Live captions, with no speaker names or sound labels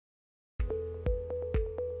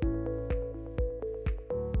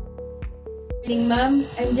Good morning, ma'am.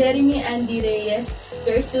 I'm Jeremy Andy Reyes,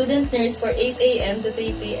 your student nurse for 8 a.m. to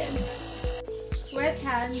 3 p.m. Wet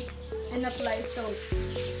hands and apply soap.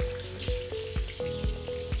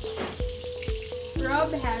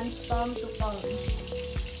 Rub hands palm to palm.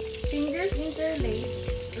 Fingers interlace,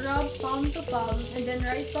 rub palm to palm and then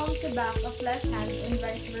right palm to back of left hand and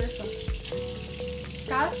vice versa.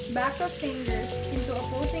 Clasp back of fingers into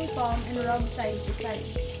opposing palm and rub side to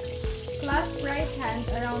side. Clasp right hand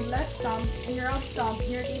around left thumb and rub thumb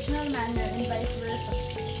in rotational manner and vice versa.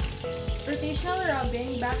 Rotational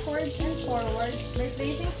rubbing backwards and forwards by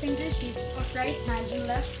placing finger tips of right hand and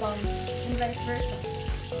left palm and vice versa.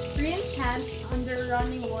 Rinse hands under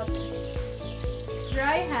running water.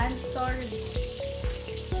 Dry hands thoroughly.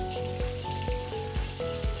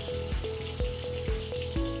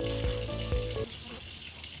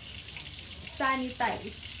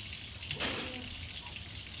 Sanitize.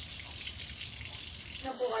 Na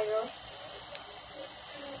po kayo?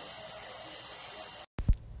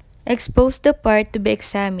 Expose the part to be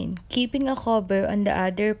examined, keeping a cover on the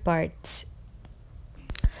other parts.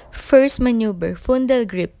 First maneuver, fundal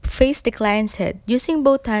grip. Face the client's head. Using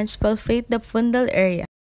both hands, palpate the fundal area.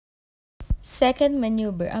 Second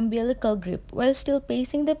maneuver, umbilical grip. While still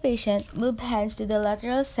facing the patient, move hands to the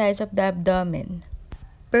lateral sides of the abdomen.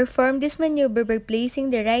 Perform this maneuver by placing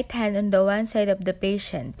the right hand on the one side of the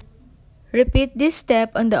patient. Repeat this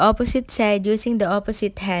step on the opposite side using the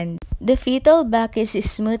opposite hand. The fetal back is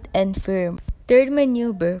smooth and firm. Third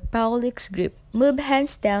maneuver, Paulick's grip. Move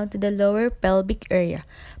hands down to the lower pelvic area.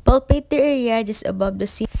 Palpate the area just above the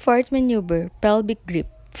seam. Fourth maneuver, pelvic grip.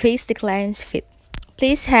 Face the client's feet.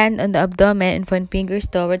 Place hand on the abdomen and point fingers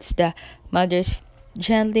towards the mother's feet.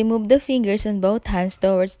 Gently move the fingers on both hands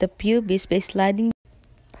towards the pubis by sliding.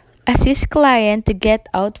 Assist client to get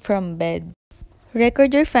out from bed.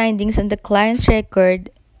 Record your findings on the client's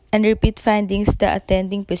record and repeat findings the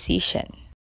attending position.